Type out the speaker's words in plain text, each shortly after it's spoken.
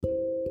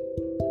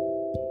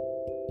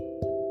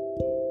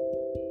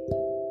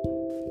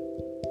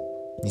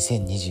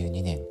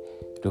2022年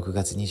6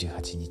月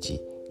28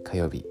日火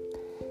曜日、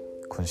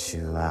今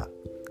週は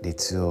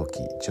列王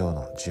記上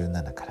の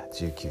17から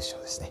19章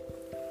ですね。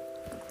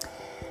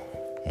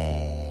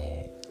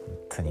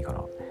本当にこ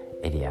の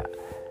エリア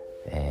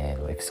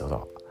のエピソー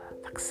ド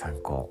たくさん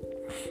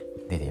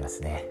出ていま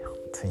すね。本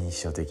当に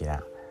印象的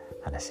な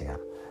話が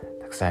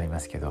たくさんありま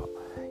すけど、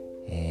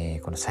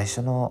この最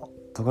初の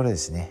ところで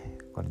すね、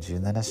この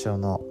17章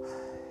の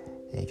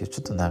今日ち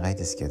ょっと長い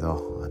ですけど、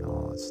ち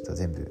ょっと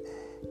全部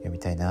読み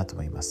たいなと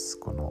思います。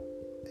この、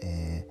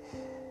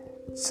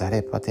ザ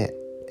レパテ、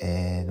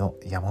の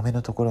ヤモメ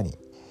のところに行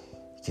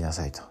きな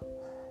さいと、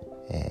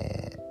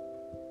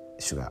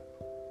主が、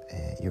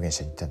預言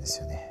者に言ったんです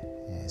よ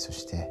ね。そ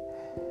して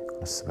こ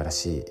の素晴ら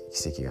しい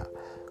奇跡が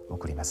起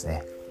こります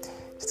ね。ちょ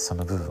っとそ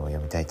の部分を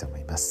読みたいと思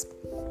います。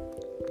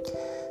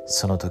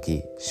その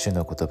時、主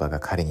の言葉が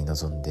彼に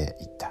望んで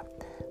言った。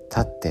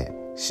立って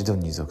シド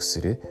ンに属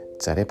する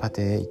ザレパ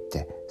テへ行っ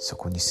てそ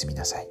こに住み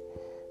なさい。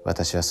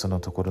私はその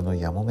ところの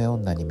やもめ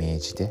女に命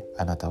じて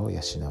あなたを養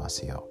わ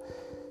せよ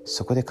う。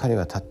そこで彼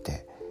は立っ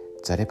て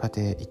ザレパ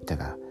テへ行った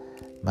が、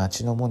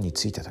町の門に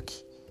着いた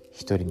時、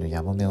一人の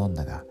やもめ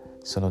女が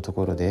そのと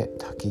ころで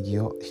焚き木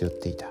を拾っ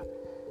ていた。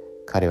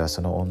彼は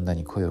その女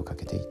に声をか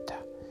けて言った。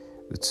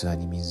器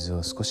に水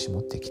を少し持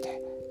ってき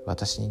て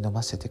私に飲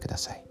ませてくだ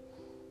さい。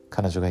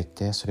彼女が言っ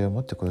てそれを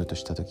持ってこようと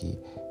した時、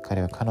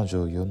彼は彼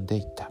女を呼んで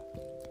言った。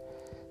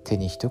手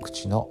に一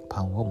口の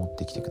パンを持っ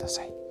てきてくだ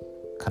さい。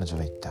彼女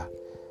は言った。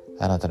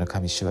あなたの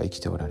神主は生き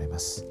ておられま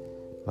す。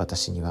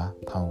私には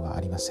パンは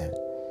ありません。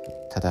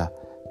ただ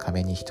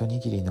亀に一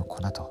握りの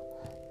粉と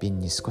瓶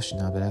に少し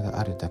の油が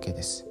あるだけ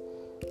です。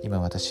今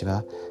私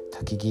は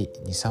焚き木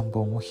 2,3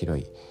 本を拾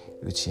い、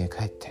家へ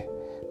帰って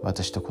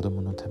私と子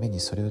供のために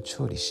それを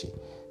調理し、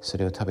そ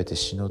れを食べて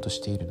死のうとし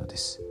ているので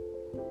す。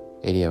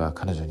エリアは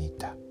彼女に言っ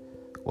た。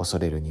恐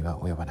れるには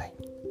及ばない。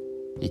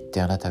行っ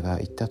てあなたが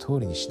言った通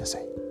りにしなさ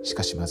い。し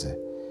かしまず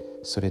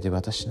それで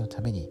私の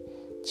ために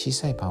小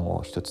さいパン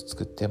を一つ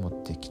作って持っ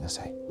てきな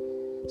さい。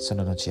そ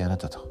の後あな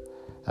たと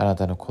あな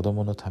たの子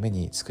供のため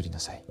に作りな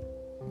さい。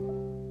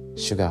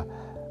主が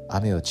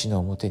雨を地の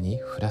表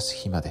に降らす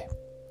日まで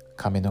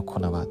亀の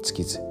粉は尽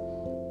きず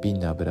瓶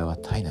の油は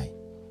絶えない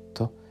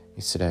と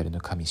イスラエル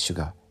の神主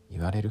が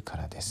言われるか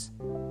らです。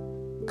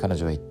彼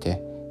女は言っ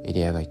てエ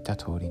リアが言った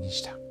通りに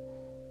した。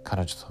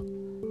彼女と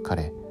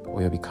彼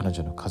および彼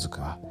女の家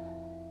族は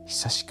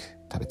久しく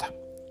食べた。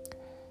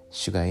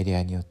主がエリ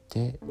アによっ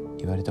て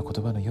言われた言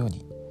葉のよう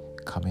に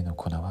亀の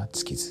粉は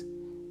尽きず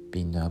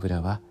瓶の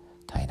油は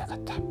絶えなかっ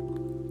た、って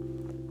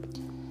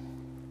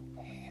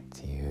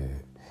い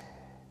う、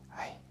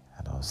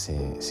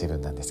成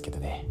分なんですけど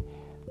ね、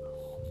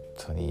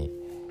本当に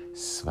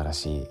素晴ら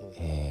しい、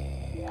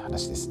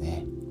話です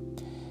ね。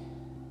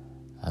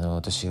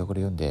私がこ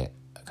れ読んで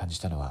感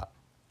じたのは、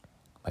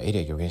エリ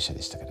ア預言者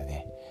でしたから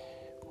ね、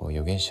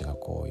預言者が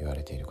言わ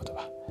れている言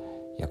葉、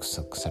約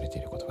束されて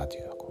いる言葉と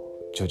いうのは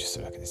成就す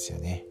るわけですよ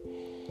ね。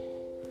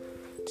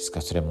ですか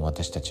らそれも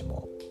私たち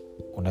も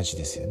同じ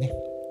ですよね。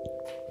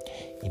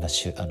今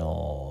主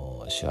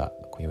は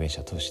預言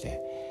者を通して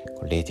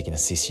霊的な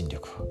推進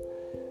力を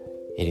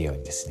得るよう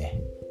にです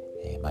ね、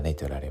招い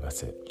ておられま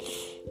す。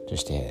そ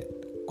して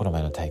この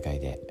前の大会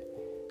で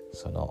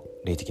その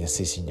霊的な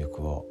推進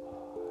力を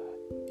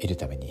得る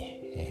ため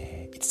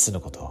に、5つ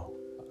のこと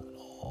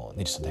を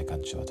ネルソン大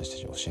監長は私た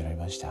ちに教えられ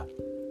ました。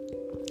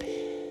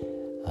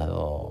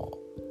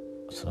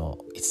その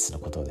5つの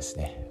ことをです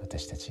ね、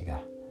私たち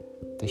が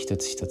一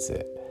つ一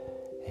つ、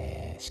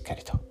しっか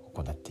りと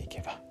行ってい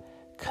けば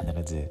必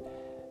ず、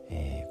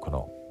こ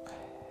の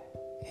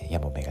や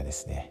もめがで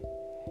すね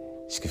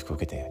祝福を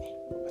受けたように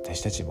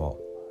私たちも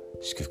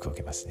祝福を受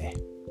けますね。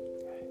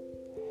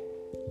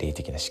霊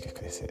的な祝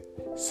福です。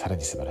さら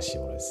に素晴らしい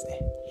ものです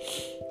ね。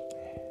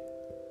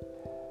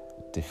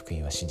で、福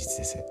音は真実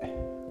です。本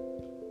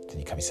当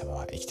に神様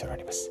は生きておら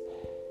れます。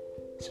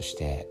そし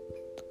て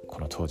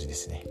この当時で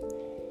すね、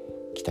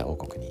北王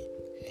国に、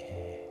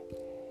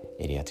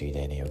エリアという偉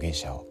大な預言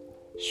者を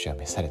主は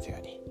召されたよ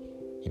うに、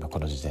今こ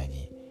の時代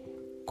に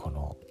こ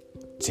の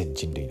全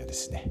人類ので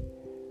すね、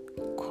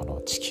こ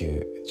の地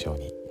球上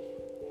に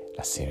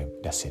ラッセ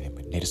ル・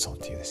M・ネルソン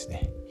というです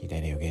ね偉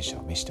大な預言者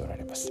を召しておら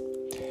れます。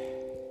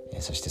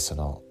そしてそ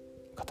の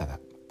方が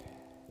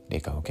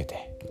霊感を受け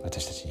て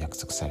私たちに約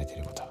束されてい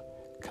ることは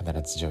必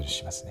ず成就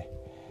しますね。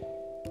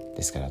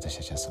ですから私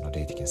たちはその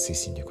霊的な推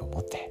進力を持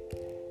って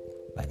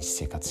毎日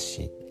生活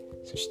し、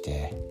そし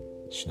て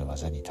主の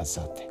技に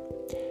携わって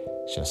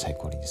主の最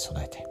高に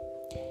備えて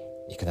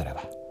いくなら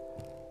ば、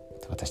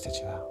私た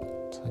ちは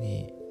本当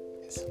に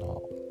そ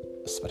の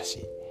素晴らし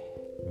い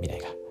未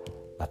来が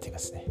待っていま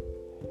すね。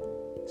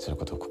その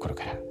ことを心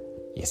から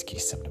イエス・キ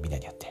リスト様の皆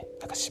によって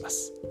証ししま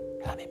す。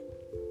アーメン。